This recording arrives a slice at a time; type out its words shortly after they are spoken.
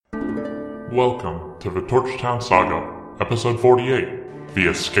Welcome to the Torchtown Saga, Episode 48, The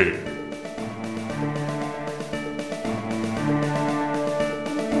Escape.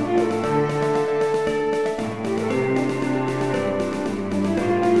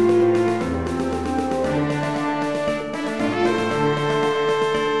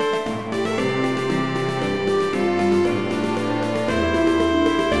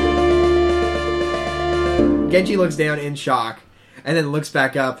 Genji looks down in shock, and then looks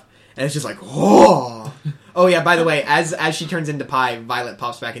back up, and it's just like, whoa! Oh yeah, by the way, as she turns into pie, Violet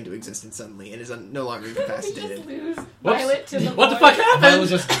pops back into existence suddenly, and is no longer incapacitated. We just lose Violet to the What the void. fuck happened? Violet was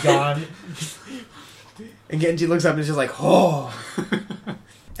just gone. And Genji looks up and is just like, oh!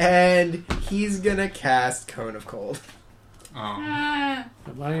 And he's gonna cast Cone of Cold. Oh. Ah,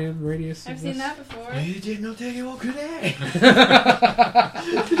 Am I in radius of I've seen this? that before. You did not take it all today.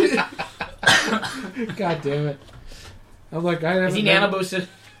 God damn it. I'm like, I Is he haven't, nano boosted?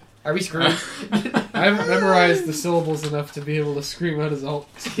 Are we screwed? I haven't memorized the syllables enough to be able to scream out his alt.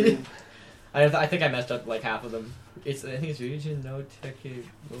 I think I messed up like half of them. I think it's Ryujin no Teki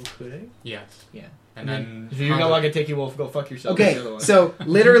wo Kure? Yes. Yeah. And then If you're gonna Teki Wolf, go fuck yourself. That's the other Okay, one. so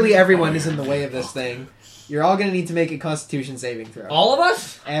literally everyone is in the way of this thing. You're all gonna need to make a Constitution saving throw. All of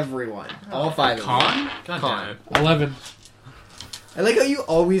us? Everyone. All five of them. Con? God Con. damn it. 11. I like how you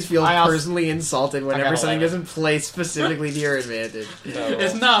always feel I also- personally insulted whenever got something 11. doesn't play specifically to your advantage.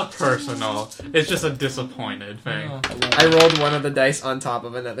 It's not personal. It's just a disappointed thing. Oh. I rolled one of the dice on top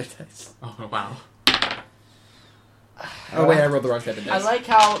of another dice. Oh, wow. Oh wait, I rolled the wrong type of I dice. like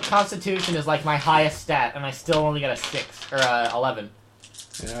how Constitution is like my highest stat, and I still only got a 6 or 11.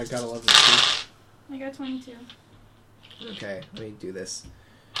 Yeah, I got 11 too. I got 22. Okay, let me do this.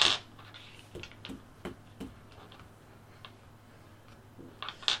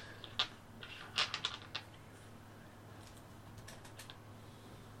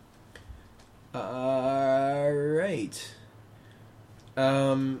 Alright.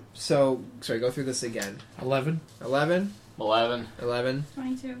 So, sorry, go through this again. 11. 11? 11. 11,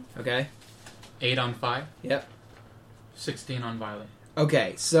 22. okay. 8 on 5. Yep. 16 on Violet.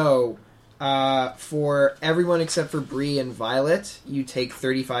 Okay, so, for everyone except for Bree and Violet, you take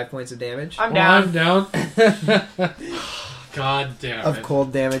 35 points of damage. I'm Well, down. I'm down. God damn Of it.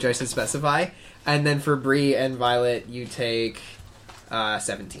 cold damage, I should specify. And then for Bree and Violet, you take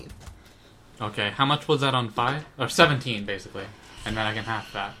 17. Okay, how much was that on 5? Or 17, basically. And then I can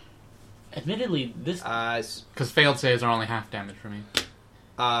half that. Admittedly, this. Because failed saves are only half damage for me.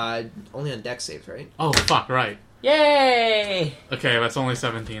 Only on dex saves, right? Oh, fuck, right. Yay! Okay, that's only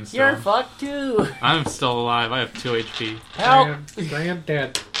 17 still. You're fucked too. I'm still alive. I have 2 HP. Help!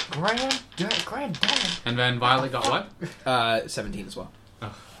 Granddad. Granddad. And then Violet got what? 17 as well.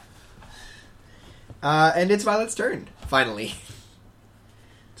 Ugh. And it's Violet's turn, finally.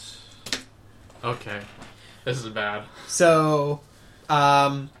 Okay. This is bad. So,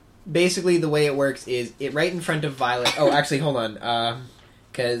 basically the way it works is it right in front of Violet. Oh, actually, hold on.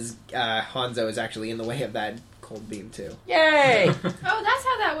 Because Hanzo is actually in the way of that cold beam, too. Yay! Oh, that's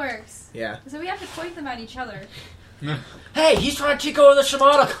how that works. Yeah. So we have to point them at each other. Hey, he's trying to take over the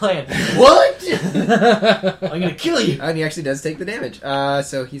Shimano clan. What? I'm gonna kill you. And he actually does take the damage.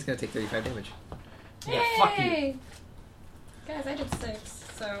 So he's going to take 35 damage. Yeah, fuck you. Yay! Guys, I did 6,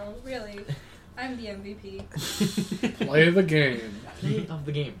 so really, I'm the MVP. Play the game. Play of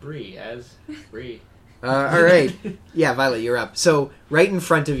the game, Bree as Bree. Alright. Yeah, Violet, you're up. So, right in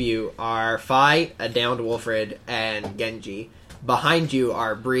front of you are Fi, a downed Wolfred, and Genji. Behind you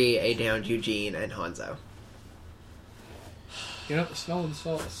are Bree, a downed Eugene, and Hanzo. Get out the smelling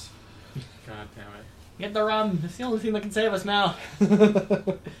salts. God damn it. Get the rum. It's the only thing that can save us now.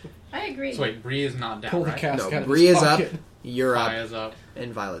 I agree. So wait, Bree is not down, Pull the right? cask No, out of Bree his is up, pocket. you're up, Fire's up.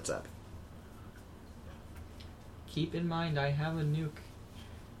 and Violet's up. Keep in mind, I have a nuke.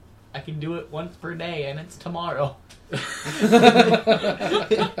 I can do it once per day, and it's tomorrow.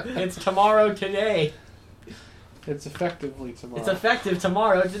 It's tomorrow today. It's effectively tomorrow. It's effective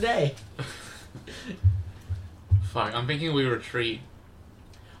tomorrow today. Fuck, I'm thinking we retreat.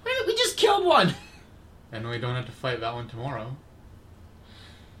 We just killed one. And we don't have to fight that one tomorrow.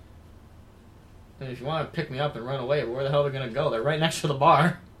 And if you want to pick me up and run away, where the hell are we gonna go? They're right next to the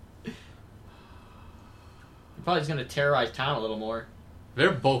bar. You're probably just gonna terrorize town a little more.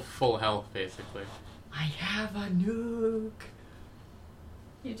 They're both full health, basically. I have a nuke.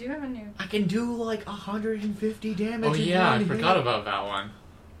 You do have a nuke. I can do like 150 damage. Oh in yeah, I one forgot hit. about that one.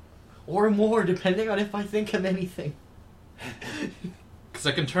 Or more, depending on if I think of anything. Because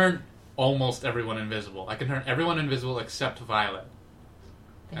I can turn almost everyone invisible. I can turn everyone invisible except Violet.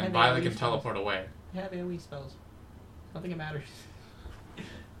 They And have Violet AoE can spells. teleport away. They have AoE spells. I don't think it matters.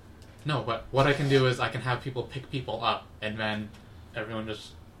 No, but what I can do is I can have people pick people up, and then everyone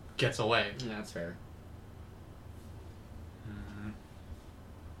just gets away. Yeah, that's fair. Mhm.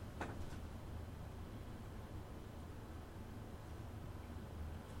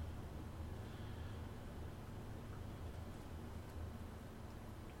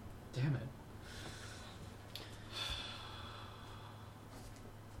 Damn it.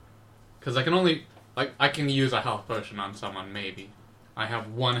 Because I can only... I can use a health potion on someone, maybe. I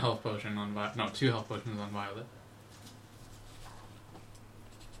have one health potion on Violet. No, 2 health potions on Violet.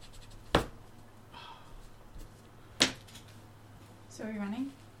 So are we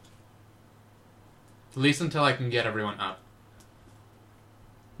running? At least until I can get everyone up.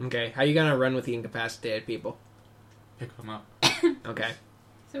 Okay, how you gonna run with the incapacitated people? Pick them up. Okay,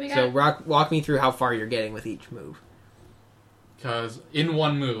 So we got. so walk me through how far you're getting with each move. Because in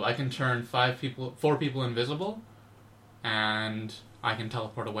one move, I can turn 4 people invisible, and I can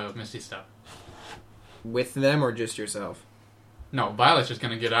teleport away with Misty Step. With them or just yourself? No, Violet's just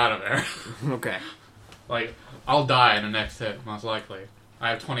gonna get out of there. Okay. Like, I'll die in the next hit, most likely. I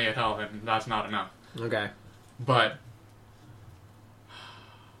have 28 health, and that's not enough. Okay. But,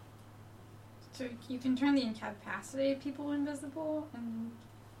 So you can turn the incapacitated people invisible, and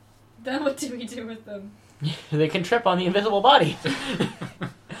then what do we do with them? They can trip on the invisible body.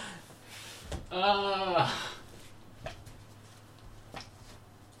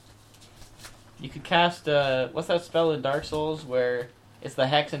 You could cast, what's that spell in Dark Souls where it's the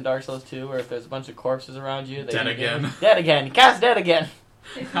Hex in Dark Souls 2 where if there's a bunch of corpses around you... Dead again. Dead again. Cast dead again.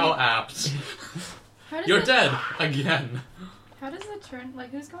 How apt. How does You're it, dead again. How does it turn?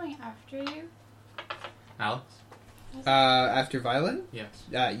 Like, who's going after you? Alex? After Violet? Yes.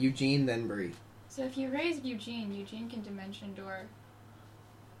 Eugene, then Bree. So if you raise Eugene, Eugene can Dimension Door.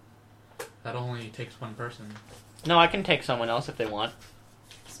 That only takes one person. No, I can take someone else if they want.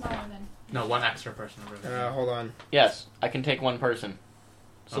 Smaller than. No, one extra person. Really. Hold on. Yes, I can take one person.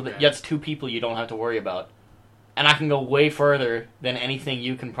 So Okay. that's 2 people you don't have to worry about. And I can go way further than anything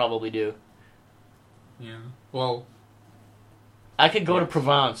you can probably do. Yeah. Well, I could go to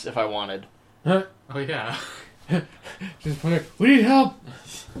Provence if I wanted. oh yeah. Just put it. We need help.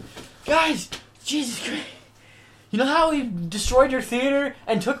 Guys, Jesus Christ. You know how we destroyed your theater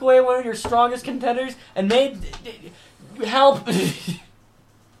and took away one of your strongest contenders and made... Help!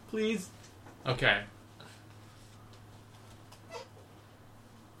 Please. Okay.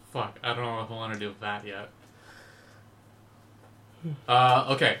 Fuck, I don't know if I want to do that yet.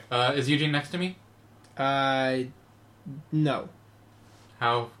 Okay. Is Eugene next to me? No.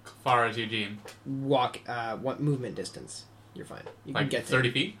 How far is Eugene? Walk, what movement distance? You're fine. You can Like get 30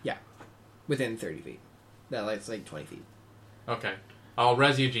 there. feet? Within 30 feet. That's like 20 feet. Okay. I'll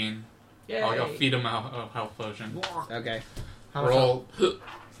res Eugene. Yay. I'll go feed him a health potion. Okay. How much Roll.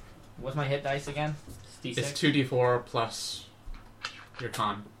 What's my hit dice again? D6? It's 2d4 plus your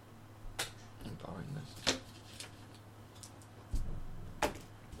con. I'm borrowing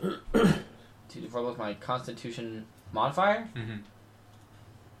this. 2d4 with my Constitution modifier? Mm-hmm.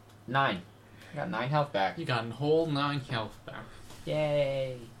 9. I got 9 health back. You got a whole 9 health back.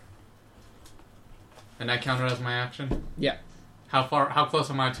 Yay. And that counted as my action? Yeah. How close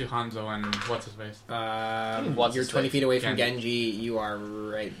am I to Hanzo and what's his face? What's You're his 20 face? feet away from Genji. Genji. You are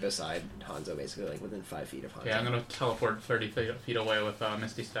right beside Hanzo, basically, like within 5 feet of Hanzo. Okay, I'm gonna teleport 30 feet away with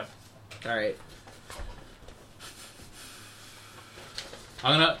Misty Step. Alright.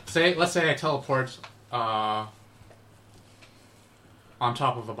 I'm gonna say, let's say I teleport on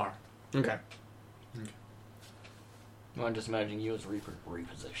top of a bar. Okay. Well, I'm just imagining you as Reaper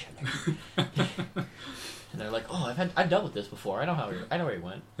repositioning. And they're like, oh, I've dealt with this before. I know where he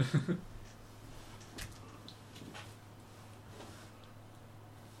went.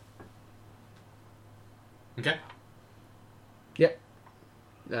 Okay.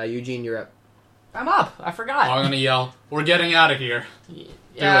 Eugene, you're up. I'm up. I forgot. I'm gonna yell, "We're getting out of here!"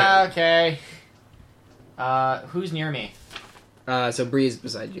 Yeah, okay. Who's near me? So Bree is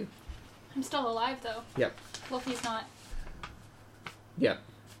beside you. I'm still alive though. Yep. Wolfie's not.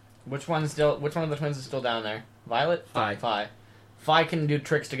 Which one of the twins is still down there? Violet? Fi. Fi can do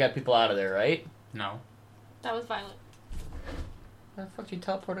tricks to get people out of there, right? No. That was Violet. How the fuck did you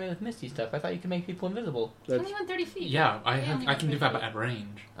teleport away with Misty stuff? I thought you could make people invisible. It's only went 30 feet. Yeah, I only can do went that 30 at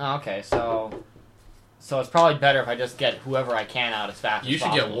range. Oh, okay, so it's probably better if I just get whoever I can out as fast You as should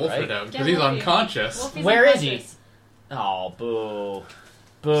possible, get Wolfred right? out Get because he's Wolfie. unconscious. Wolfie's Where is he? unconscious. Oh, boo.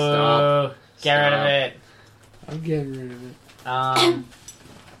 Boo. Stop. Get rid of Stop. it. I'm getting rid of it.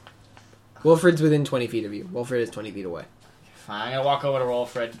 Wilfred's within 20 feet of you. Wilfred is 20 feet away. Fine, I'm gonna walk over to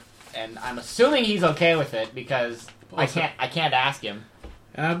Wolfred, and I'm assuming he's okay with it because I Also- can't ask him.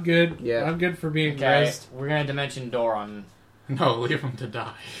 I'm good. Yeah. I'm good for being Okay, raised. we're gonna dimension door on. No, leave him to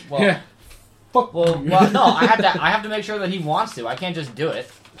die. Well, Yeah. Fuck well, you. no. I have to make sure that he wants to. I can't just do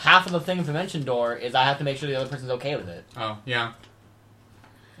it. Half of the thing with dimension door is I have to make sure the other person's okay with it. Oh, yeah.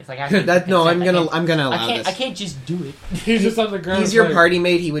 It's like I have to That no, I'm consent. gonna I allow can't. this. I can't just do it. He's just on the ground. He's your like, party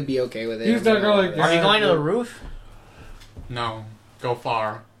mate. He would be okay with it. He's I'm not gonna gonna allow like this. Are we Yeah, going to the yeah. roof? No. Go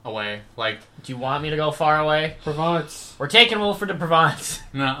far away. Like, Do you want me to go far away? Provence. We're taking Wilfred to Provence.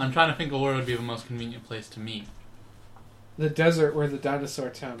 no, I'm trying to think of where would be the most convenient place to meet. The desert where the dinosaur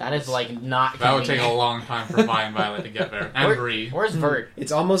town That is like not. That would take a convenient. long time for Vi and Violet to get there. And Bree. Where's Vert?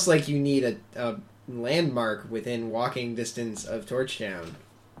 It's almost like you need a landmark within walking distance of Torchtown.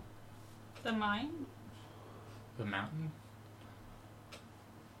 The mine? The mountain?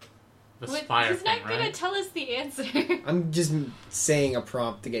 The What- spire He's not thing, gonna right? tell us the answer. I'm just saying a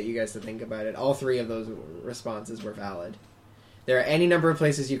prompt to get you guys to think about it. All three of those responses were valid. There are any number of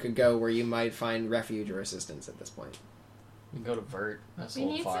places you could go where you might find refuge or assistance at this point. We can go to Vert. That's a We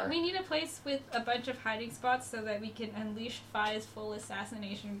little need far. we need a place with a bunch of hiding spots so that we can unleash Fi's full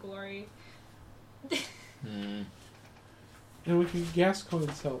assassination glory. Hmm. And we can gas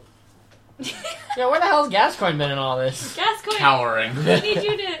coins help. Yeah, where the hell's Gascoigne been in all this? Gascoigne, Cowering. we need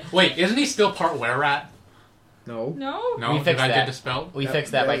you to. Wait, isn't he still part were-rat? No. No. No, We did fixed I that. get dispelled? We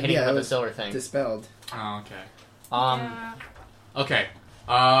fixed that by hitting yeah, him that with the was silver thing. Dispelled. Oh, okay. Yeah. Okay.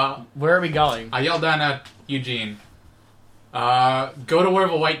 Where are we going? I yelled down at Eugene. Go to where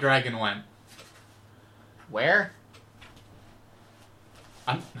the white dragon went. Where?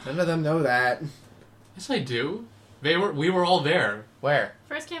 None of them know that. Yes, I do. We were all there. Where?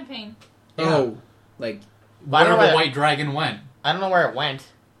 First campaign. Yeah. Oh, like I don't Where know the where, white dragon went. I don't know where it went.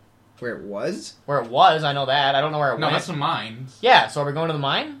 where it was? Where it was, I know that. I don't know where it No, went. that's the mines. Yeah, so are we going to the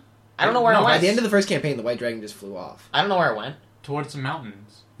mine? I don't know where No, it went. At the end of the first campaign, the White Dragon just flew off. I don't know where it went. Towards the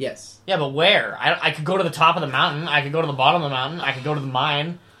mountains. Yes. Yeah, but where? I could go to the top of the mountain. I could go to the bottom of the mountain. I could go to the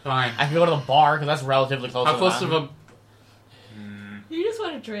mine. Fine. I could go to the bar, because that's relatively close How to the close mountain. of a... You just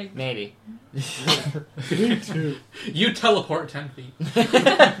want to drink. Maybe. Me too. You teleport 10 feet.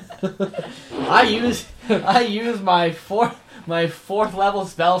 I use my fourth level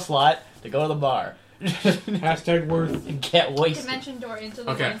spell slot to go to the bar. Hashtag worth. Get wasted. Dimension door into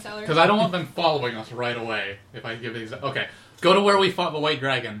the Okay, wine cellar. because I don't want them following us right away. If I give these... Okay, go to where we fought the white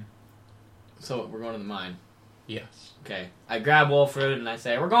dragon. So we're going to the mine. Yes. Okay. I grab Wolfred and I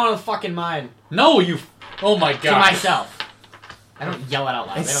say, "We're going to the fucking mine." No, you... Oh my god. To myself. I don't yell it out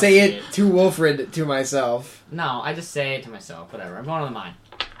loud. I They don't say see it to Wolfred to myself. No, I just say it to myself. Whatever. I'm going to the mine.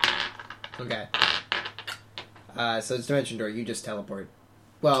 Okay. So it's Dimension Door. You just teleport.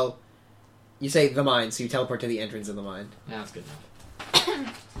 Well, you say the mine, so you teleport to the entrance of the mine. Yeah, that's good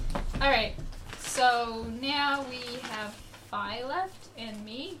enough. Alright, so now we have Fi left and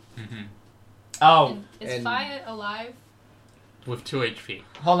me. Mm-hmm. Oh, And is and- Fi alive? With 2 HP.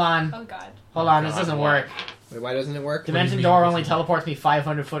 hold on. Oh god. Hold on. Oh, This God, doesn't why? work. Wait, why doesn't it work? do you Dimension mean door it only doesn't work? teleports me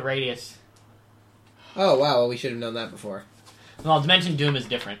 500-foot radius. Oh, wow. Well, we should have known that before. Well, Dimension Doom is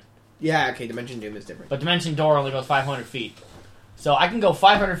different. Yeah, okay. Dimension Doom is different. But Dimension Door only goes 500 feet. So I can go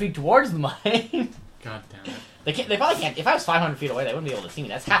 500 feet towards the mine. God damn it. They probably can't. If I was 500 feet away, they wouldn't be able to see me.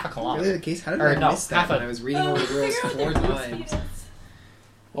 That's half a Really kilometer. the case? How did Or I no, miss that half when a- I was reading all the rules figure out for the mines?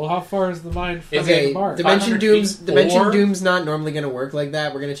 Well, how far is the mine from Okay, the bar? Dimension 500 Doom's feet Dimension or- Doom's not normally going to work like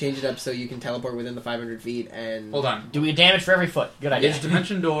that. We're going to change it up so you can teleport within the 500 feet and... Hold on. Do we damage for every foot? Good idea. Is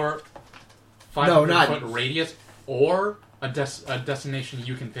Dimension Door 500 not- foot radius or a destination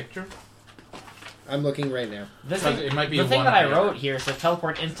you can picture? I'm looking right now. This Because thing, it might be the thing one that or I the wrote other. here says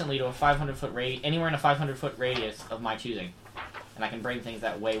teleport instantly to a 500-foot anywhere in a 500-foot radius of my choosing, and I can bring things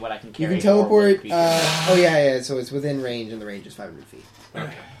that way what I can You carry. can teleport... or oh, yeah, so it's within range, and the range is 500 feet.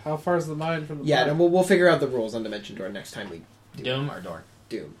 Okay. How far is the mine from the Yeah, bar? and we'll figure out the rules on Dimension Door next time we Doom or door.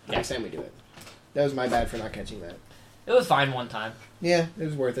 do. Yeah. Next time we do it. That was my bad for not catching that. It was fine one time. Yeah, it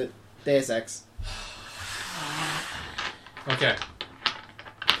was worth it. Deus Ex. Okay.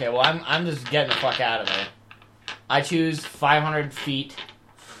 Okay, well I'm just getting the fuck out of there. I choose 500 feet.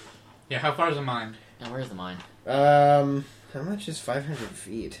 Yeah, how far is the mine? Now where's the mine? How much is 500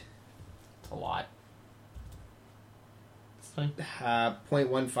 feet? It's a lot. It's like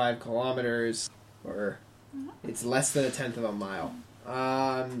 0.15 kilometers, or it's less than a tenth of a mile.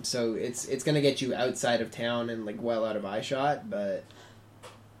 So it's gonna get you outside of town and like well out of eyeshot, but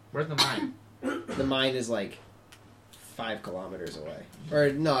Where's the mine? the mine is like 5 kilometers away. Or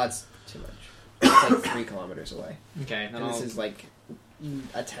no, it's too much. It's like 3 kilometers away, okay. Then and this I'll- is like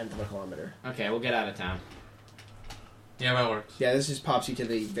a tenth of a kilometer. okay, we'll get out of town. Yeah, that works. Yeah, this just pops you to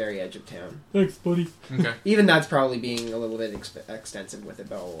the very edge of town. Thanks, buddy. Okay. Even that's probably being a little bit extensive with it,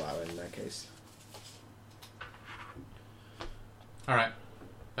 but I'll allow it in that case. Alright.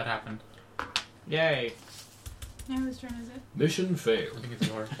 That happened. Yay. Now whose turn is it? Mission I failed. think it's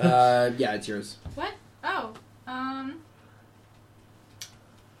yours. Yeah, it's yours. What? Oh,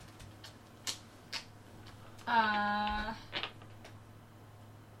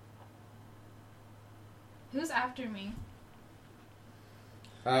 who's after me?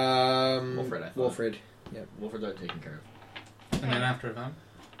 Wilfred, I thought. Wilfred. Wilfred's already taken care of. And then after them?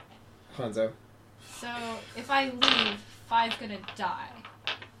 Hanzo. So if I leave, Five's gonna die.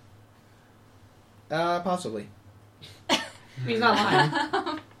 Possibly. He's not lying.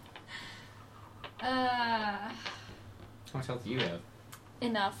 How How much health do you have?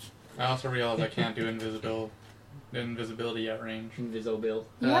 enough. I also realized I can't do invisibility at range. Invisible.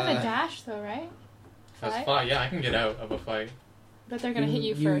 You have a Uh, dash though, right? That's Five? fine. Yeah, I can get out of a fight. But they're gonna hit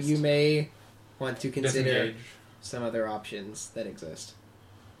you first. You may want to consider Disengage. some other options that exist.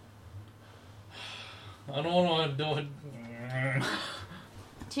 I don't want to do it.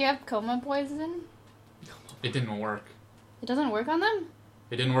 Do you have coma poison? It didn't work. It doesn't work on them?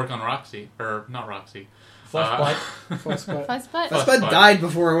 It didn't work on Roxy. Or, not Roxy. Fleshbite. Frostbite. Fuzzbutt? That's Fuzzbutt. but died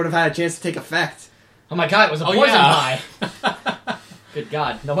before it would have had a chance to take effect. Oh my god, it was a Oh, poison yeah. pie. Good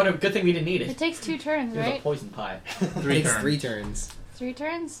god. No wonder. Good thing we didn't eat It it. takes takes 2 turns, It was a right? poison pie. Three Takes turns. 3 turns. 3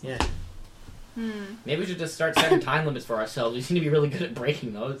 turns? Yeah. Maybe we should just start setting time limits for ourselves. We seem to be really good at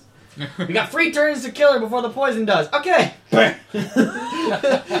breaking those. We got 3 turns to kill her before the poison does. Okay.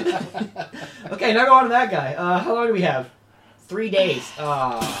 Okay, now go on to that guy. How long do we have? 3 days.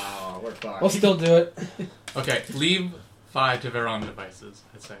 Oh, we're fucked. We'll still do it. Okay, leave 5 to their own devices,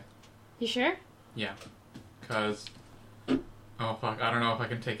 I'd say. You sure? Yeah. Because... Oh, fuck. I don't know if I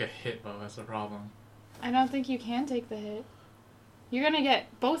can take a hit, though. That's the problem. I don't think you can take the hit. You're gonna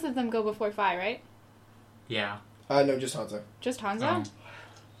get both of them go before Fi, right? Yeah. No, just Hanzo. Just Hanzo?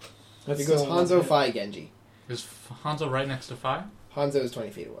 Oh. It goes Hanzo, Fi, Genji. Is Hanzo right next to 5? Hanzo is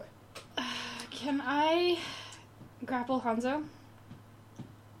 20 feet away. Can I grapple Hanzo?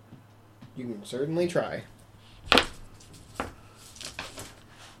 You can certainly try.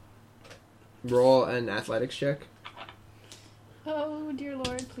 Roll an athletics check. Oh, dear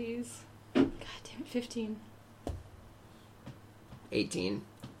lord, please. God damn it, 15. 18.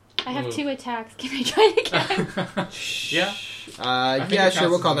 I have Ooh. 2 attacks. Can I try it again? Yeah. think Yeah, it sure,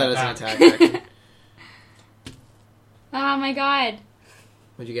 we'll counts call as that an as an attack. attack. Oh my god.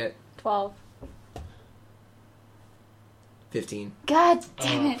 What'd you get? 12. 15. God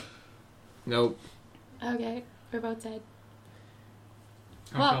damn it. Nope. Okay, we're both dead.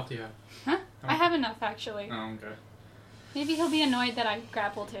 How Well- much health do you have? Huh? Oh. I have enough, actually. Oh, okay. Maybe he'll be annoyed that I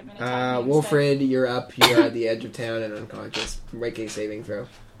grappled him and attacked me Wilfred, you're up. You're at the edge of town and unconscious. Make a saving throw.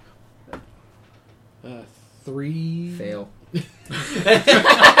 3. Fail. Didn't even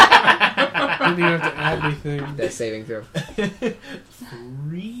have to add anything. That saving throw.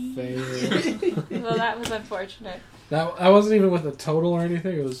 3. Fail. instead. Well, that was unfortunate. That I wasn't even with a total or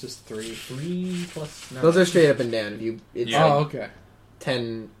anything. It was just 3. 3 plus 9. Those are straight up and down. It's Yeah. Oh, like okay.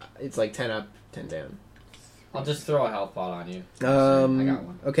 10. It's like 10 up, 10 down. I'll just throw a health pot on you. I got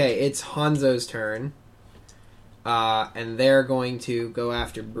one. Okay, it's Hanzo's turn. And they're going to go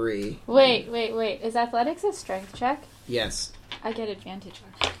after Bree. Wait. Is athletics a strength check? Yes. I get advantage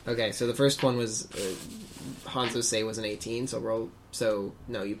on it. Okay, so the first one was Hanzo's say was an 18, so roll. So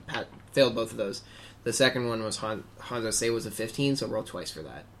no, you failed both of those. The second one was Hanzo's say was a 15, so roll twice for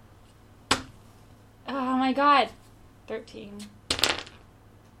that. Oh my god. 13.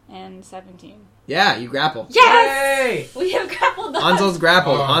 And 17. Yeah, you grapple. Yes! We have grappled them! Hanzo's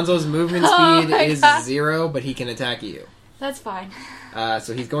grappled. Oh. Hanzo's movement Oh speed my is God. 0, but he can attack you. That's fine.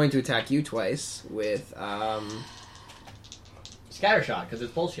 So he's going to attack you twice with. Scattershot, because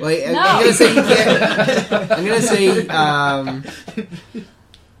it's bullshit. Wait, No. I'm gonna say you can't. I'm gonna say.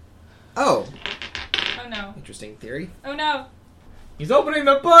 Oh, Oh no. interesting theory. Oh no. He's opening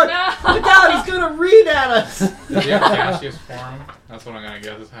the book! No! Look out, he's gonna read at us! Do you have Cassius form? That's what I'm gonna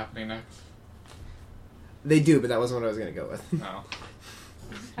guess is happening next. They do, but that wasn't what I was gonna go with. No.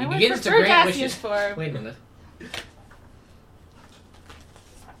 I He would begins to prefer grant Cassius wishes. for. Wait a minute.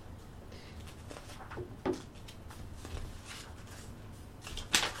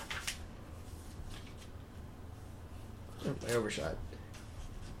 Oh, I overshot.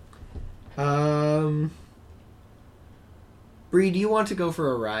 Bree, do you want to go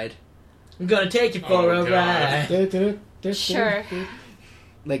for a ride? I'm gonna take you for Oh, a God. ride. Sure.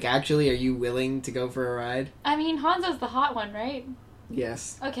 Like, actually, are you willing to go for a ride? I mean, Hanzo's the hot one, right?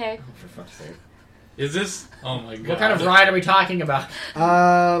 Yes. Okay. Oh, for fuck's sake. Is this? Oh my god. What kind of ride are we talking about?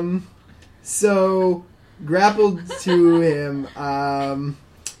 So grappled to him,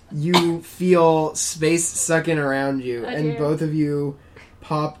 you feel space sucking around you, Oh, and dear. both of you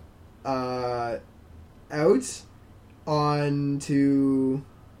pop out onto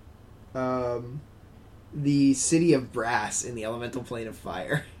the city of Brass in the elemental plane of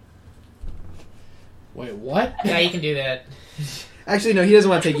fire. Wait, what? Yeah, you can do that. Actually, no, he doesn't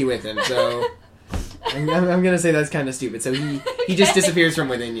want to take you with him, so I'm gonna say that's kind of stupid. So he just disappears from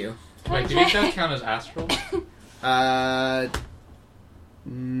within you. Wait, do these guys count as astral?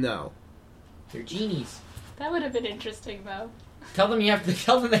 No. They're genies. That would have been interesting, though. Tell them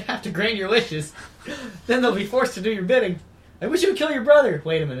they have to grant your wishes. Then they'll be forced to do your bidding. I wish you would kill your brother.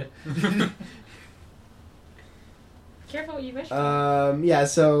 Wait a minute. Careful what you wish for. Yeah,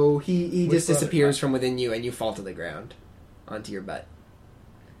 so he Which just brother? disappears from within you, and you fall to the ground onto your butt.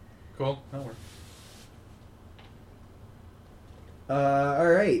 Cool. That works.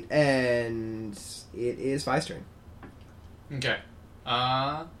 Alright, and it is Fi's turn. Okay.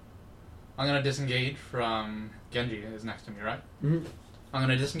 I'm gonna disengage from Genji. Is next to me, right? Mhm. I'm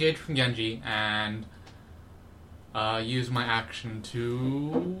gonna disengage from Genji and use my action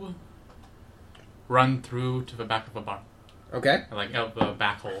to run through to the back of the barn, Okay. like out the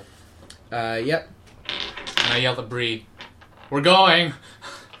back hole. Yep. And I yell at Bree, "We're going!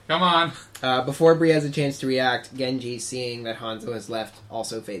 Come on!" Before Bree has a chance to react, Genji, seeing that Hanzo has left,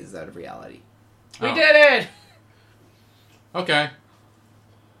 also phases out of reality. We Oh. did it! Okay.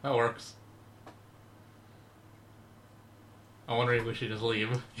 That works. I wonder if we should just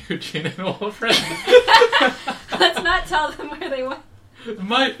leave Eugene and Wilfred. Let's not tell them where they went.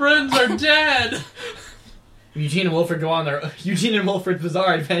 My friends are dead! Eugene and Wilfred go on their Eugene and Wilfred's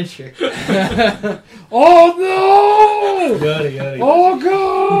bizarre adventure. Oh no! Goody. Oh Yeah,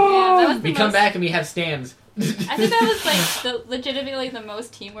 god! that was We the come most- back and we have stands. I think that was like legitimately the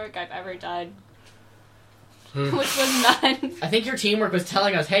most teamwork I've ever done, which was none. I think your teamwork was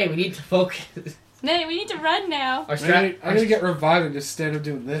telling us, hey, we need to focus. Nay, we need to run now. Our I'm gonna get revived and just stand up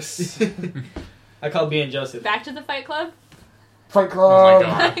doing this. I call B and Joseph. Back to the Fight Club. Fight Oh club! my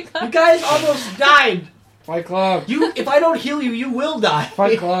god. Fight You Club. guys almost died. Fight club! If I don't heal you, you will die.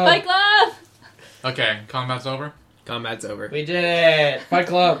 Fight club! Fight Club. Okay, combat's over? Combat's over. We did it. Fight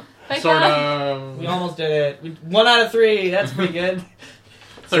club! Fight Sort Club. of. We almost did it. 1 out of 3. That's pretty good.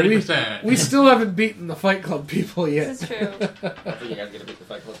 30%. We still haven't beaten the Fight Club people yet. This is true. You guys gotta beat the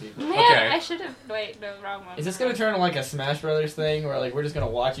Fight Club people. Man, Okay. I should have. Wait, no, wrong one. Is this gonna turn into like a Smash Brothers thing, where like we're just gonna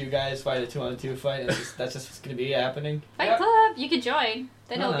watch you guys fight a 2-on-2 fight, and that's just gonna be happening? Fight Yep. Club? You could join.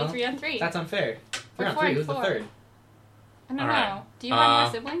 Then No, it'll no. be 3-on-3. That's unfair. 3-on-3. 4-on-4. Who's the third? I don't Alright. know. Do you have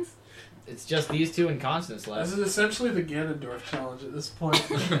more siblings? It's just these two and Constance This left. is essentially the Ganondorf challenge at this point.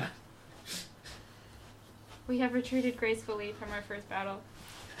 We have retreated gracefully from our first battle.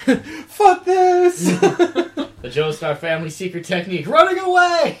 Fuck this! The Joestar family secret technique: running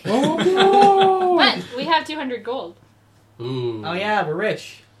away. Oh no! But we have 200 gold. Ooh. Oh yeah, we're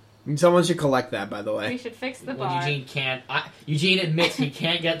rich. Someone should collect that, by the We way. should fix the Well, bar. Eugene can't. Eugene admits he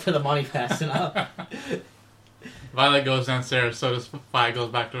can't get to the money fast enough. Violet goes downstairs, so does Fi goes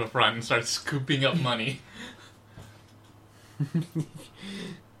back to the front and starts scooping up money.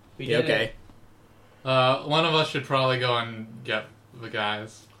 We did Okay. it. One of us should probably go and get the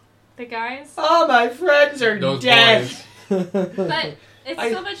guys. The guys. Oh, my friends are Those dead. boys. But it's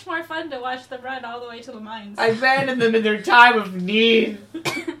I- so much more fun to watch them run all the way to the mines. I abandoned them in their time of need.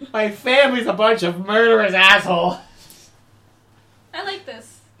 My family's a bunch of murderous assholes. I like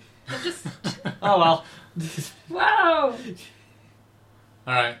this. It just. Oh well. Wow!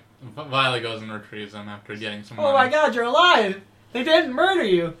 Alright, Violet goes and retrieves them after getting some Oh money. my god, you're alive! They didn't murder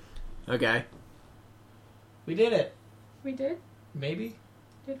you! Okay. We did it. We did? Maybe?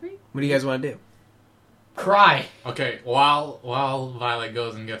 Did we? What do you guys want to do? Cry. Okay, while Violet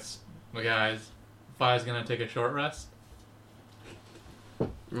goes and gets the guys, Fi's gonna take a short rest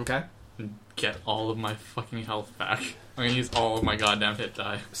Okay. and get all of my fucking health back. I'm gonna use all of my goddamn hit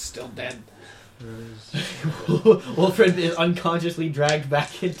die. Still dead. Wilfred is unconsciously dragged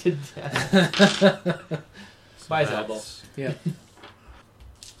back into death. By his elbow. Yeah.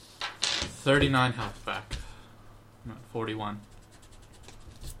 39 health back. I'm at 41.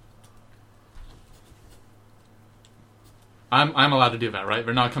 I'm allowed to do that, right?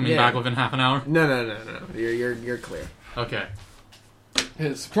 They're not coming Yeah. back within half an hour? No. You're clear. Okay.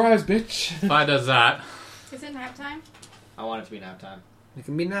 Hey, surprise, bitch! Fi does that. Is it nap time? I want it to be nap time. It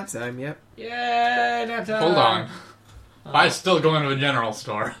can be nap time. Yep. Yay, nap time! Hold on. Oh. Fi's still going to the general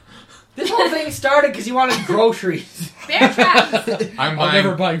store. This whole thing started because you wanted groceries. Bear traps! I'm I'm never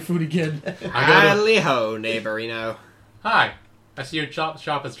buying. buying food again. I go to, Hally ho, neighborino. hi. I see your shop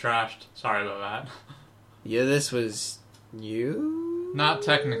is trashed. Sorry about that. Yeah, this was you? Not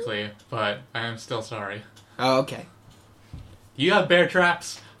technically, but I am still sorry. Oh, okay. You have bear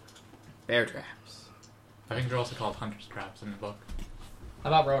traps. Bear traps. I think they're also called hunter's traps in the book. How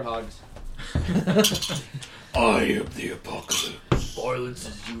about roadhogs? I am the apocalypse. Violence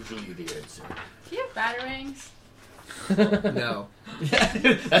is usually the answer. Do you have batarangs? No.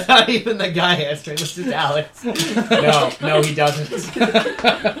 That's not even the guy answering. This is Alex. No, he doesn't.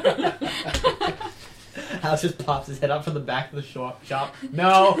 Alex just pops his head up from the back of the shop.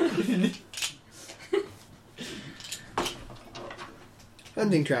 No.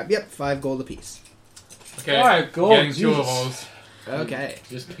 Hunting trap. Yep, 5 gold apiece. Okay, Alright, gold, getting 2 of Jesus. those. Okay.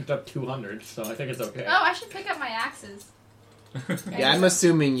 Just picked up 200, so I think it's okay. Oh, I should pick up my axes. Yeah, I'm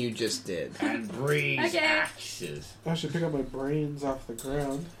assuming you just did. And breeze Okay. axes. I should pick up my brains off the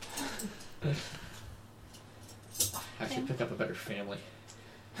ground. I should pick up a better family.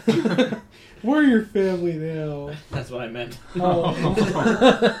 We're your family now. That's what I meant.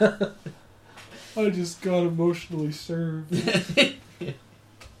 Oh. I just got emotionally served.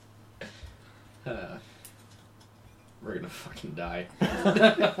 We're gonna fucking die.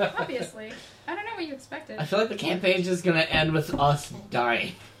 Obviously. I don't know what you expected. I feel like the campaign's just gonna end with us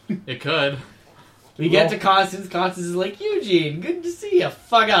dying. It could. We get to Constance. Constance is like, Eugene, good to see you.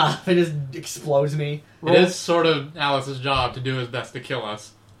 Fuck off. It just explodes me. It is sort of Alice's job to do his best to kill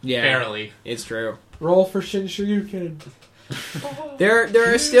us. Yeah, Barely. it's true. Roll for Shin Shoryuken.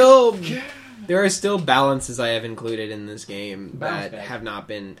 There are still balances I have included in this game Balance that bag. have not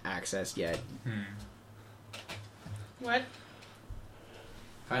been accessed yet. What?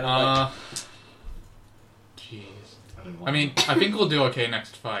 Kind of Jeez. like, I mean, I think we'll do okay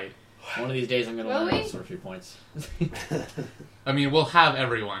next fight. one of these days I'm gonna Will learn how we? to sort a few points. I mean, we'll have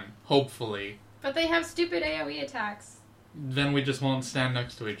everyone, hopefully. But they have stupid AoE attacks. Then we just won't stand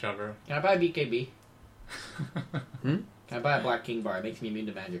next to each other. Can I buy a BKB? Hmm? Can I buy a Black King bar? It makes me immune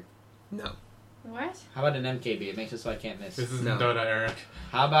to magic. No. What? How about an MKB? It makes it so I can't miss. This isn't No. Dota, Eric.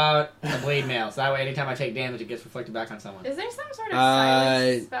 How about a Blade Mail? So that way anytime I take damage it gets reflected back on someone. Is there some sort of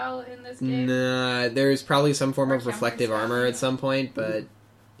silence spell in this game? Nah, there's probably some form Or of reflective counter spell. armor at some point, but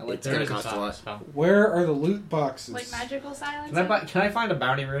I like It's There gonna is a cost a silent lot. spell. Where are the loot boxes? Like magical silence? Can I find a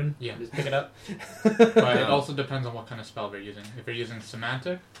bounty rune? Yeah. Just pick it up. But No. it also depends on what kind of spell we're using. If you're using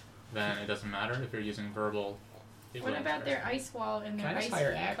semantic, then it doesn't matter. If you're using verbal, it What will about matter. their ice wall and Can their I just ice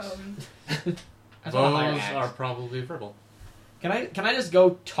hire Axe? cone? I just want a higher Those axe. are probably verbal. Can I just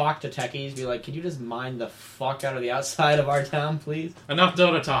go talk to techies? Be like, can you just mine the fuck out of the outside of our town, please? Enough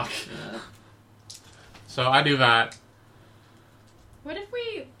Dota talk. So I do that. What if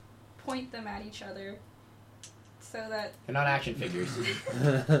we point them at each other so that They're not action figures.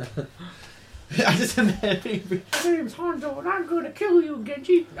 I just imagine. My name's Hondo, and I'm gonna kill you,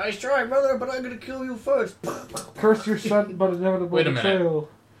 Genji. Nice try, brother, but I'm gonna kill you first. Curse your son, but inevitable Wait a minute. betrayal.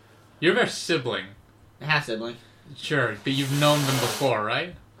 You're their sibling. Half sibling. Sure, but you've known them before,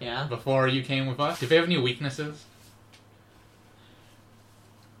 right? Yeah. Before you came with us? Do they have any weaknesses?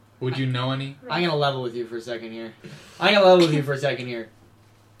 Would you know any? I'm gonna level with you for a second here. I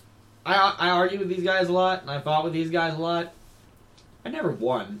argue with these guys a lot, and I fought with these guys a lot. I never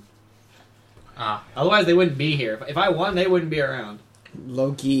won. Ah, Otherwise, they wouldn't be here. If I won, they wouldn't be around.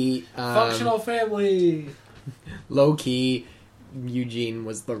 low-key, Functional family. low-key, Eugene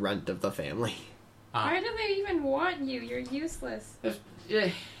was the runt of the family. why do they even want you? You're useless. Yeah.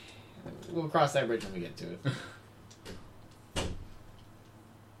 We'll cross that bridge when we get to it.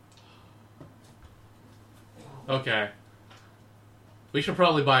 okay. We should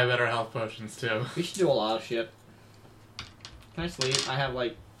probably buy better health potions too. We should do a lot of shit. Can I sleep? I have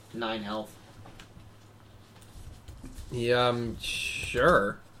like 9 health. Yeah,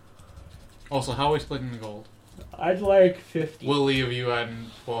 sure. Also, how are we splitting the gold? I'd like 50. We'll leave you and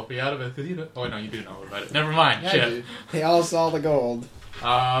we'll be out of it because you don't. Oh no, you do know about it. Never mind. Yeah, I Shit. do. They all saw the gold.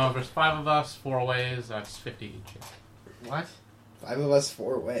 There's 5 of us, 4 ways. That's 50 each. What? 5 of us,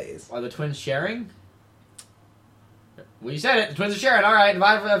 4 ways. Are the twins sharing? Well, you said it. The twins are sharing. All right.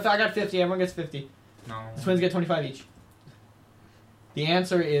 I got 50. Everyone gets 50. No. The twins get 25 each. The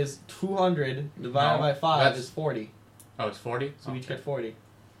answer is 200 divided No, by 5 that's- is 40. Oh, it's 40. So we each get 40.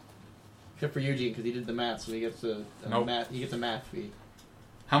 Except for Eugene, because he did the math, so he gets a Nope. math. He gets a math fee.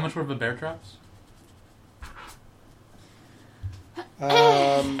 How much were the bear traps?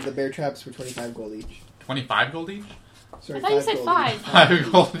 The bear traps were 25 gold each. 25 gold each. Sorry, I thought you 5 said gold 5. each.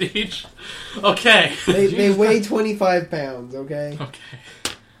 5 gold each. Okay. They weigh 25 pounds, okay? Okay.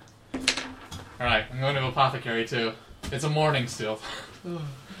 Alright, I'm going to apothecary too. It's a morning still.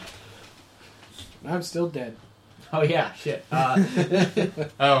 I'm still dead. Oh yeah, shit.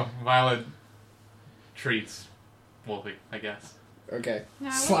 Oh, Violet treats Wolfie, I guess. Okay.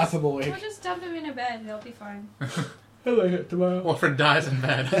 No, Slap him awake. We'll just dump him in a bed. He'll be fine. Tomorrow. Wolfred dies in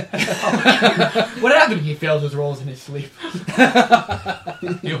bed. What happened? He failed his roles in his sleep.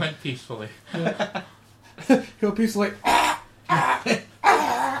 He went peacefully. He'll be like,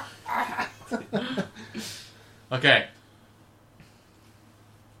 Okay.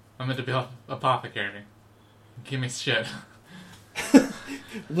 I'm going to be apothecary. Give me shit.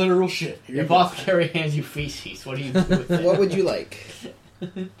 literal shit. The apothecary hands you feces. What do you do with it? What would you like?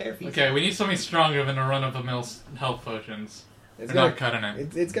 Their feces. Okay, we need something stronger than a run-of-the-mill health potions. It's We're gonna, not cutting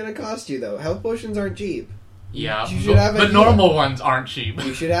it. it's gonna cost you though. Health potions aren't cheap. Yeah, You should have a but heal. normal ones aren't cheap.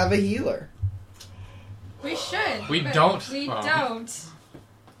 You should have a healer. We should. We but don't. We Well. don't.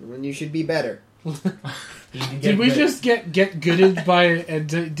 Then you should be better. Did we just get gooded by a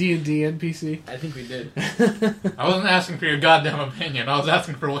D&D NPC? I think we did. I wasn't asking for your goddamn opinion. I was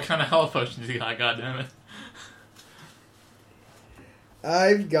asking for what kind of health potions you got, goddammit.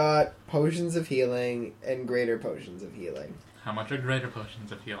 I've got potions of healing and greater potions of healing. How much are greater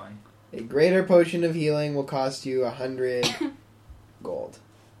potions of healing? A greater potion of healing will cost you 100 gold.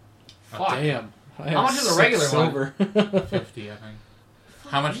 Fuck. Damn. I How have much is a 6 regular one? silver. 50, I think.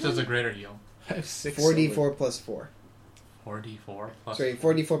 How much does a greater heal? I have 6 4d4 silver. plus 4. 4d4 plus... Sorry,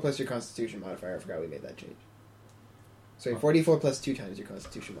 4d4 plus your constitution modifier. I forgot we made that change. Sorry, 4d4 plus 2 times your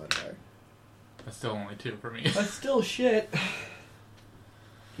constitution modifier. That's still only 2 for me. That's still shit.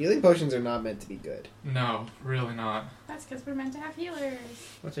 Healing potions are not meant to be good. No, really not. That's because we're meant to have healers.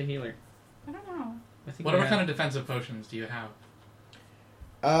 What's a healer? I don't know. I think What other kind of defensive potions do you have?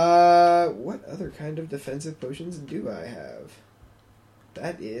 What other kind of defensive potions do I have?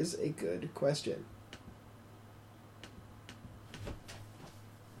 That is a good question.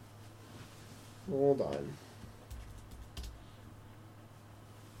 Hold on.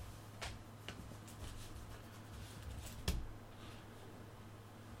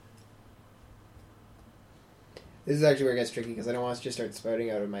 This is actually where it gets tricky because I don't want to just start spouting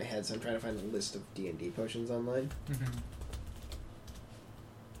out of my head, so I'm trying to find a list of D&D potions online. Mm-hmm.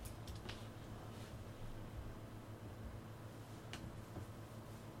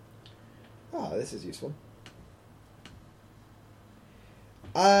 Oh, this is useful.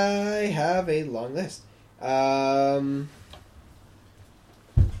 I have a long list. Oh,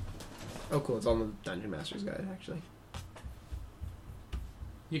 cool. It's on the Dungeon Master's Guide, actually.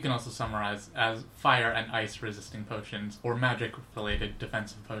 You can also summarize as fire and ice resisting potions or magic related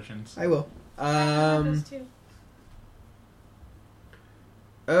defensive potions. I will. Those two.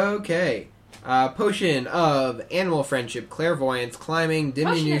 Okay. Potion of animal friendship, clairvoyance, climbing, Potion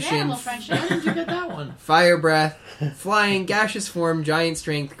of diminution, animal friendship. How did you get that one? fire breath, flying, gaseous form, giant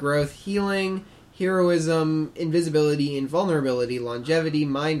strength, growth, healing, heroism, invisibility, invulnerability, longevity,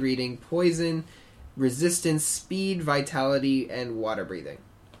 mind reading, poison, resistance, speed, vitality, and water breathing.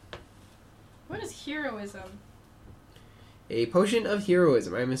 What is heroism? A potion of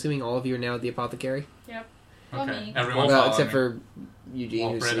heroism. I'm assuming all of you are now at the apothecary? Yep. Well, Okay, me. everyone Well, follow except me. for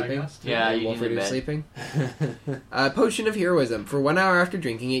Eugene, who's Wilfred, I sleeping. guess. Yeah, and Eugene Wilfred, in who's bed. sleeping. Potion of heroism. For 1 hour after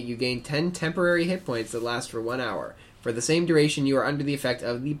drinking it, you gain 10 temporary hit points that last for 1 hour. For the same duration, you are under the effect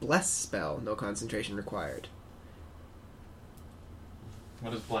of the Bless spell. No concentration required.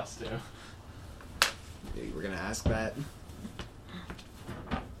 What does bless do? You were going to ask that.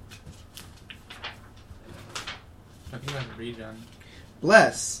 I think that's regen.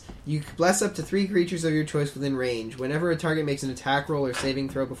 Bless. You bless up to 3 creatures of your choice within range. Whenever a target makes an attack roll or saving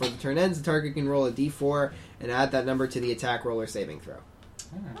throw before the turn ends, the target can roll a d4 and add that number to the attack roll or saving throw.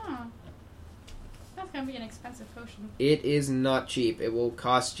 Oh. That's gonna be an expensive potion. It is not cheap. It will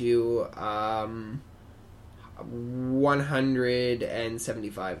cost you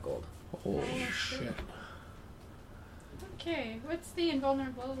 175 gold. Holy shit. Okay, what's the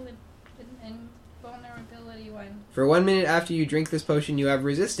invulnerability one? For 1 minute after you drink this potion, you have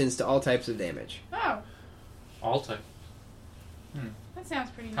resistance to all types of damage. Oh, Alta. that sounds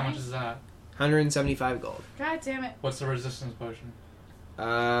pretty How nice. much is that? 175 gold. God damn it. What's the resistance potion?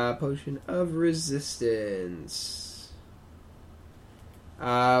 Potion of resistance.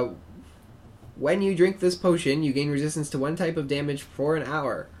 When you drink this potion, you gain resistance to 1 type of damage for an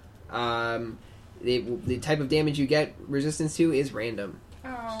hour. The type of damage you get resistance to is random.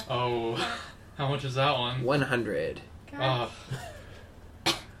 Oh, Oh, how much is that one? 100. God.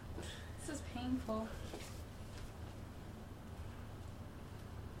 Oh, This is painful.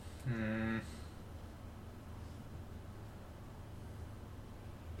 hmm.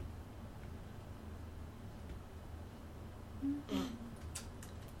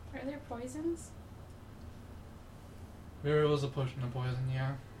 Are there poisons? There was a potion of poison,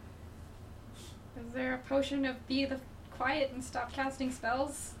 yeah. Is there a potion of be the quiet and stop casting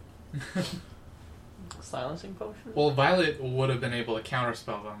spells? Silencing potion? Well, Violet would have been able to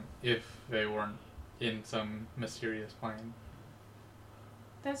counterspell them if they weren't in some mysterious plane.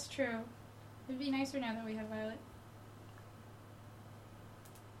 That's true. It'd be nicer now that we have Violet.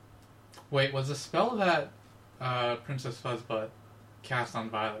 Wait, was the spell that Princess Fuzzbutt cast on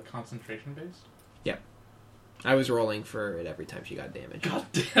Violet concentration based? I was rolling for it every time she got damaged. God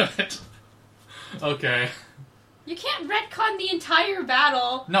damn it. Okay. You can't retcon the entire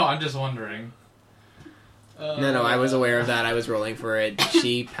battle! No, I'm just wondering. No, I was aware of that. I was rolling for it.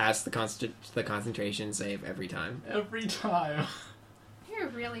 She passed the concentration save every time. Every time. You're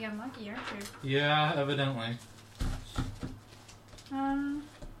really unlucky, aren't you? Yeah, evidently. I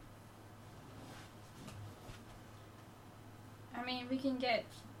mean, we can get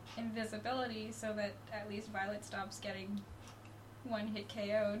invisibility so that at least Violet stops getting one hit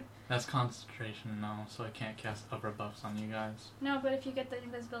KO'd. That's concentration, no, so I can't cast upper buffs on you guys. No, but if you get the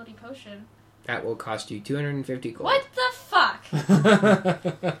invisibility potion... That will cost you 250 gold. What the fuck?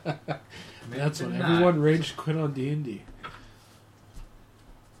 That's when Maybe everyone rage quit on D&D.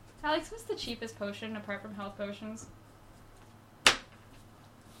 Alex, what's the cheapest potion apart from health potions?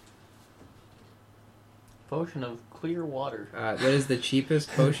 Potion of clear water. What is the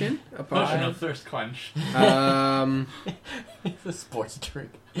cheapest potion? Potion of thirst quench. It's a sports drink.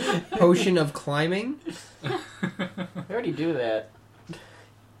 Potion of climbing. I already do that.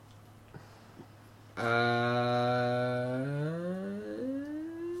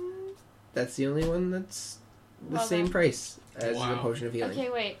 That's the only one that's the Well, same then- price as the Wow. potion of healing. Okay,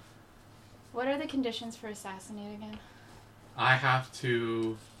 wait. What are the conditions for assassinate again? I have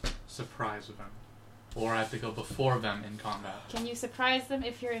to surprise them. Or I have to go before them in combat. Can you surprise them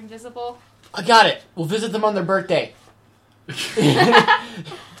if you're invisible? I got it. We'll visit them on their birthday.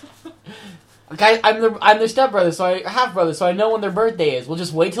 Okay, I'm their stepbrother, half brother, so I know when their birthday is. We'll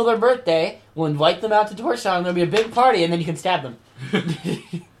just wait till their birthday. We'll invite them out to Torchtown. There'll be a big party, and then you can stab them.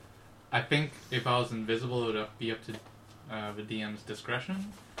 I think if I was invisible, it would be up to the DM's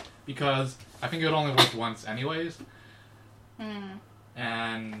discretion. Because I think it would only work once anyways.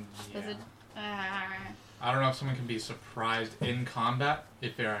 And Does yeah. it... I don't know if someone can be surprised in combat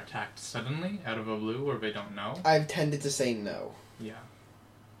if they're attacked suddenly out of a blue or they don't know. I've tended to say no. Yeah.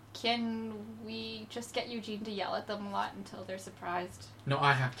 Can we just get Eugene to yell at them a lot until they're surprised? No,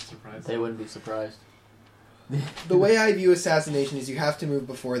 I have to surprise They them. wouldn't be surprised. The way I view assassination is you have to move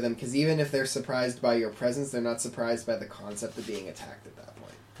before them, because even if they're surprised by your presence, they're not surprised by the concept of being attacked at that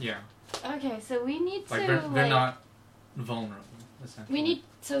point. Yeah. Okay, so we need to, Like, they're not vulnerable, essentially.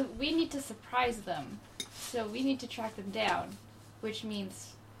 we need to surprise them. So we need to track them down, which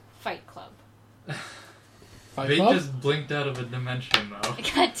means Fight Club. Fight They Club? just blinked out of a dimension, though.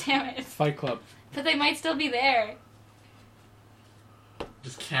 God damn it. Fight Club. But they might still be there.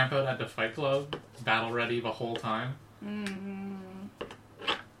 Just camp out at the Fight Club, battle ready the whole time.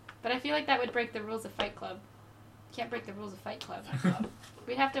 But I feel like that would break the rules of Fight Club. Can't break the rules of Fight Club.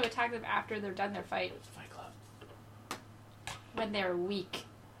 We'd have to attack them after they're done their fight. Fight Club. When they're weak.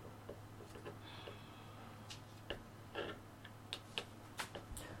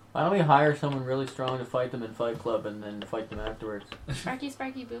 Why don't we hire someone really strong to fight them in Fight Club and then fight them afterwards? Sparky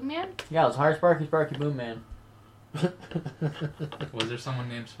Sparky Boom Man? Yeah, let's hire Sparky Boom Man. Was there someone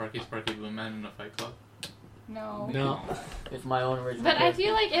named Sparky Boom Man in the Fight Club? No. No. It's my own original. But I character.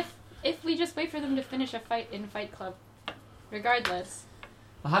 feel like if we just wait for them to finish a fight in Fight Club, regardless.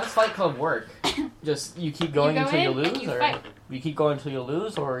 Well, how does Fight Club work? Just you keep going You go until you in and lose, you or fight. you keep going until you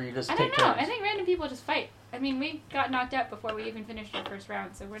lose, or you just I take don't know. turns? I think random people just fight. I mean, we got knocked out before we even finished our first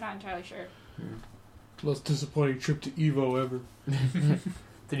round, so we're not entirely sure. Most disappointing trip to Evo ever.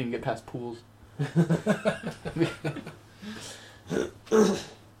 Didn't even get past pools. It's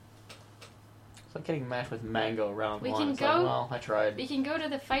like getting matched with Mango round We one. can It's go- like, well, I tried. We can go to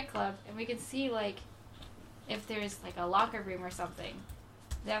the Fight Club and we can see like if there's like a locker room or something.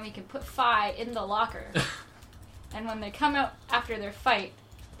 Then we can put Fi in the locker. And when they come out after their fight,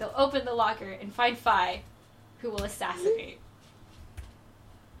 they'll open the locker and find Fi, who will assassinate.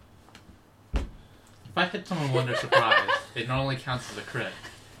 If I hit someone when they're surprised, it not only counts as a crit.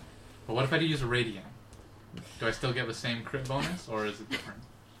 But what if I do use a Radiant? Do I still get the same crit bonus, or is it different?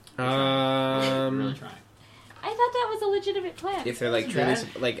 Really trying. I thought that was a legitimate plan. If they're like truly,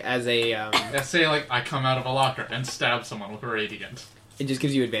 like as a, Let's say, like, I come out of a locker and stab someone with a Radiant. it just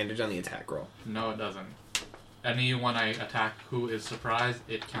gives you advantage on the attack roll. No, it doesn't. anyone I attack who is surprised,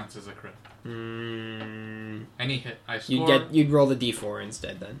 it counts as a crit. Any hit I score... You'd roll the d4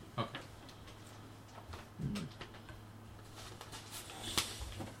 instead then. Okay.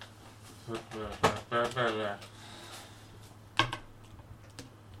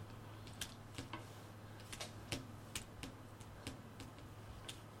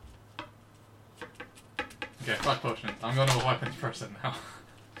 Okay, fuck potions. I'm going to a weapons person now.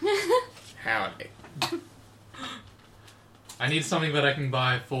 Howdy. I need something that I can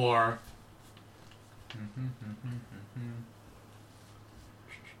buy for...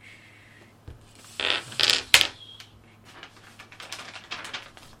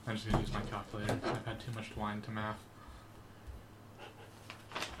 I'm just going to use my calculator. I've had too much wine to math.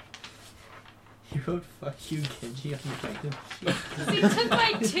 You wrote "fuck you, Genji" on your item. He took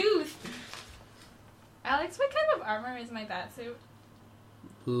my tooth. Alex, what kind of armor is my batsuit?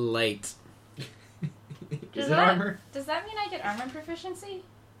 Light. Is it armor? Does that mean I get armor proficiency?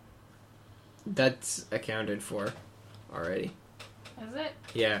 That's accounted for already. Is it?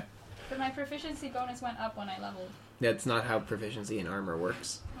 Yeah. But my proficiency bonus went up when I leveled. That's not how proficiency in armor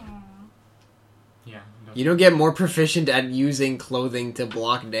works. Aw. Yeah. No. You don't get more proficient at using clothing to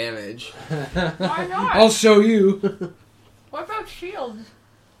block damage. Why not? I'll show you. What about shield?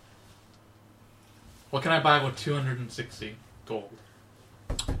 What can I buy with 260 gold?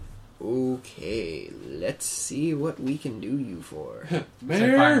 Okay, let's see what we can do you for. Say fine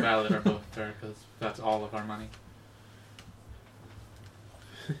Bear. valid are both fair because that's all of our money.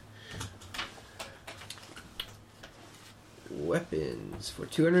 Weapons for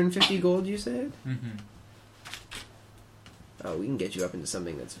 250 gold, you said? Mm-hmm. Oh, we can get you up into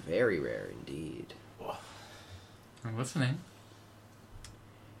something that's very rare indeed. And what's the name?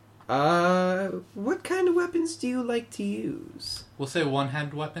 What kind of weapons do you like to use? We'll say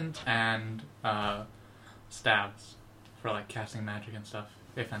one-hand weapons and stabs for like casting magic and stuff,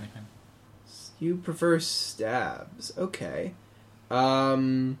 if anything. You prefer stabs. Okay.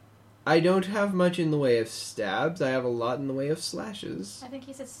 I don't have much in the way of stabs. I have a lot in the way of slashes. I think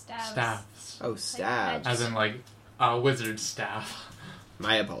he said stabs. Stabs. Oh, stabs. As in like a wizard staff.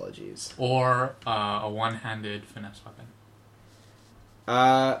 My apologies. Or a one-handed finesse weapon.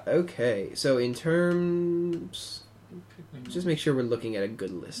 Okay. So in terms... Just make sure we're looking at a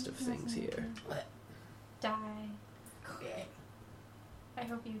good list of things here. Die. I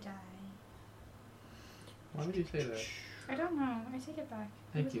hope you die. Why would you say that? I don't know. I take it back.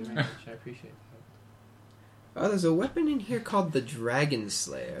 Thank you very much. I appreciate that. Oh, there's a weapon in here called the Dragon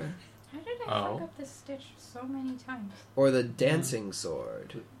Slayer. How did I fuck up this stitch so many times? Or the Dancing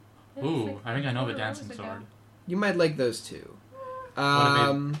Sword. It was Ooh, like I think I know the 4 dancing hours ago. sword. You might like those too.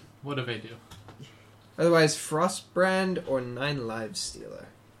 What do they do? Otherwise, Frostbrand or Nine Lives Stealer.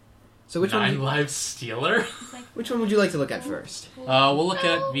 So which Nine one? Lives Stealer? Which one would you like to look at first? We'll look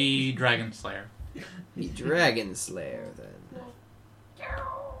at the Dragon Slayer. The Dragon Slayer, then.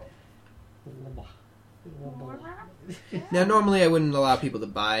 Now, normally I wouldn't allow people to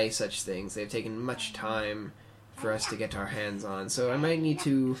buy such things. They've taken much time for us to get our hands on, so I might need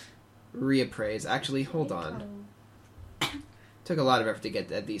to reappraise. Actually, hold on. Took a lot of effort to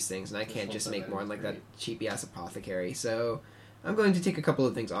get at these things, and I can't just make more like that cheapy-ass apothecary, so I'm going to take a couple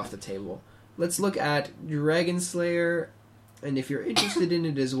of things off the table. Let's look at Dragon Slayer, and if you're interested in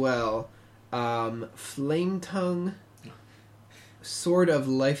it as well, Flame Tongue, Sword of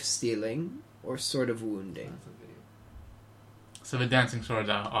Life Stealing, or Sword of Wounding. So the dancing sword's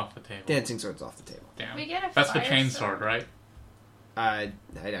off the table. Dancing Sword's off the table. Damn. We get a That's the fire chain sword. sword, right? I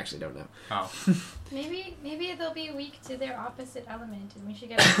actually don't know. Oh. Maybe they'll be weak to their opposite element, and we should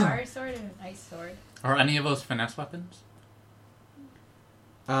get a fire sword and an ice sword. Are any of those finesse weapons?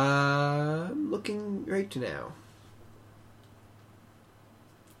 I'm looking right now.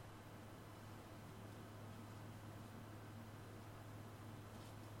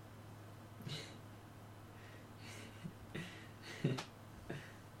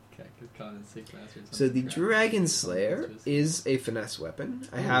 So the Dragon Slayer is a finesse weapon.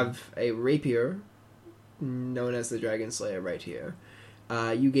 I have a rapier known as the Dragon Slayer right here.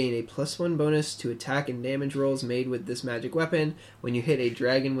 You gain a +1 bonus to attack and damage rolls made with this magic weapon. When you hit a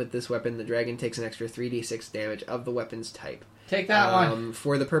dragon with this weapon, the dragon takes an extra 3d6 damage of the weapon's type. Take that one.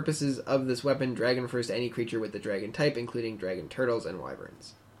 For the purposes of this weapon, dragon refers to any creature with the dragon type, including dragon turtles and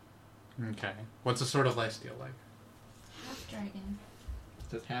wyverns. Okay. What's a sword of life steal like? Half dragon.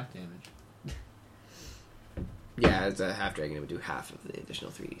 Just half damage. Yeah, as a half dragon, it would do half of the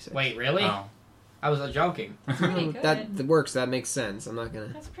additional 3d6. Wait, really? Oh. I was joking. Pretty good. That works. That makes sense. I'm not gonna.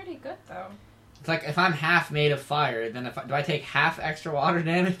 That's pretty good, though. It's like if I'm half made of fire, then do I take half extra water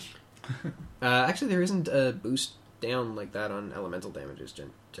damage? Actually, there isn't a boost down like that on elemental damages,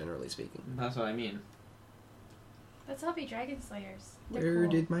 generally speaking. That's what I mean. Let's all be Dragon Slayers. They're Where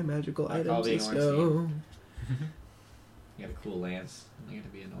cool. did my magical Like all items being just orange go? You got a cool lance. You're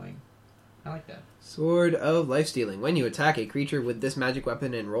gonna be annoying. I like that. Sword of Lifestealing. When you attack a creature with this magic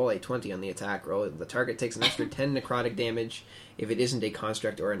weapon and roll a 20 on the attack roll, the target takes an extra 10 necrotic damage. If it isn't a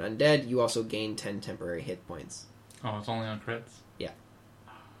construct or an undead, you also gain 10 temporary hit points. Oh, it's only on crits? Yeah.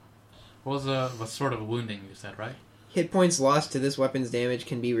 What was sort of wounding you said, right? Hit points lost to this weapon's damage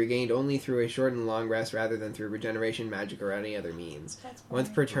can be regained only through a short and long rest rather than through regeneration, magic, or any other means. That's Once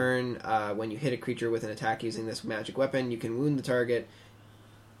boring. per turn, when you hit a creature with an attack using this magic weapon, you can wound the target.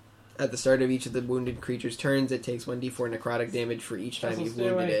 At the start of each of the wounded creature's turns, it takes 1d4 necrotic damage for each time Russell, you've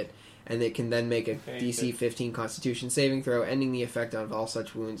stay wounded away. it, and it can then make a Okay, DC good. 15 Constitution saving throw, ending the effect of all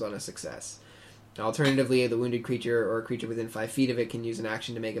such wounds on a success. Alternatively, the wounded creature or a creature within 5 feet of it can use an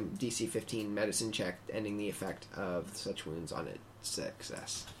action to make a DC 15 medicine check, ending the effect of such wounds on its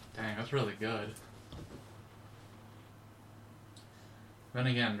success. Dang, that's really good. Then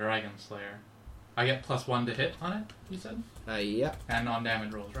again, Dragon Slayer. I get +1 to hit on it, you said? Yeah. And on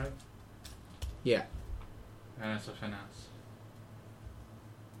damage rolls, right? Yeah. And it's a finesse.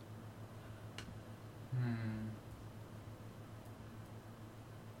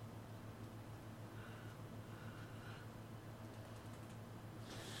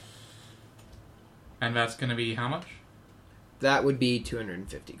 And that's gonna be how much? That would be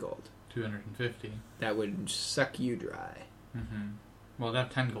 250 gold. 250. That would suck you dry. Mm-hmm. Well, I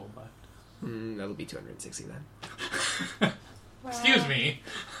have 10 gold left. That'll be 260 then. Wow. Excuse me.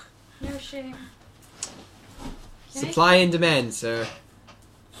 No shame. Can Supply and demand, sir.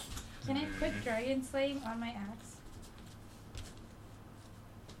 Can I put Dragon Slaying on my axe?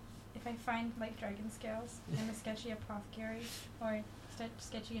 If I find like dragon scales in a sketchy apothecary or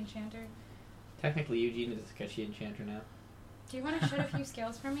sketchy enchanter, Technically, Eugene is a sketchy enchanter now. do you want to shed a few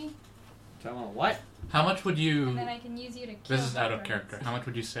scales for me? So I want what? How much would you... And then I can use you to kill This is more out of dragons. character. How much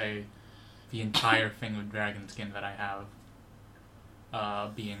would you say the entire thing with dragon skin that I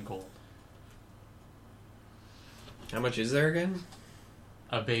have be in gold? How much is there again?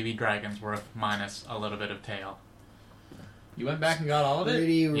 A baby dragon's worth minus a little bit of tail. You went back and got all of it?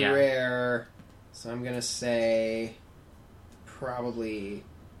 Pretty Yeah. rare. So I'm gonna say probably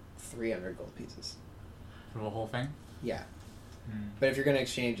 300 gold pieces. For the whole thing? Yeah. Hmm. But if you're gonna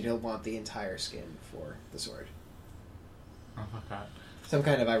exchange it, he'll want the entire skin for the sword. Oh, fuck that. Some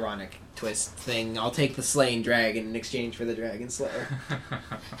kind of ironic twist thing. I'll take the slain dragon in exchange for the dragon slayer.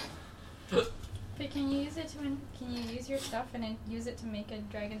 But can you use it to? Can you use your stuff and then use it to make a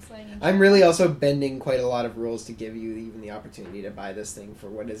dragon slaying? I'm enchantment? really also bending quite a lot of rules to give you even the opportunity to buy this thing for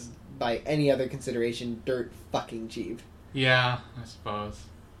what is, by any other consideration, dirt fucking cheap. Yeah, I suppose.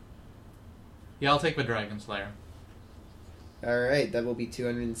 Yeah, I'll take the Dragon Slayer. Alright, that will be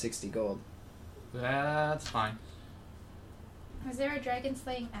 260 gold. That's fine. Is there a dragon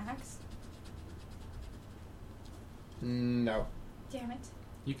slaying axe? No. Damn it!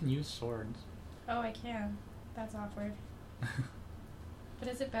 You can use swords. Oh, I can. That's awkward. But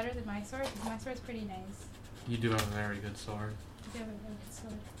is it better than my sword? Because my sword's pretty nice. You do have a very good sword. I do have a really good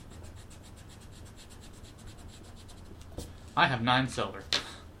sword. I have 9 silver.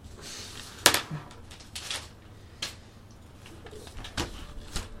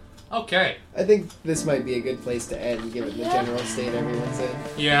 Okay. I think this might be a good place to end, given the general state everyone's in.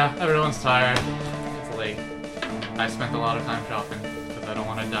 Yeah, everyone's tired. It's late. I spent a lot of time shopping because I don't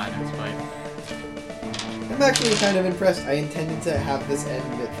want to die next fight. I'm actually kind of impressed. I intended to have this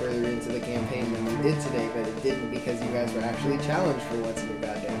end a bit further into the campaign than we did today, but it didn't because you guys were actually challenged for once in your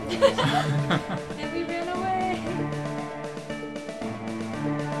goddamn lives. And we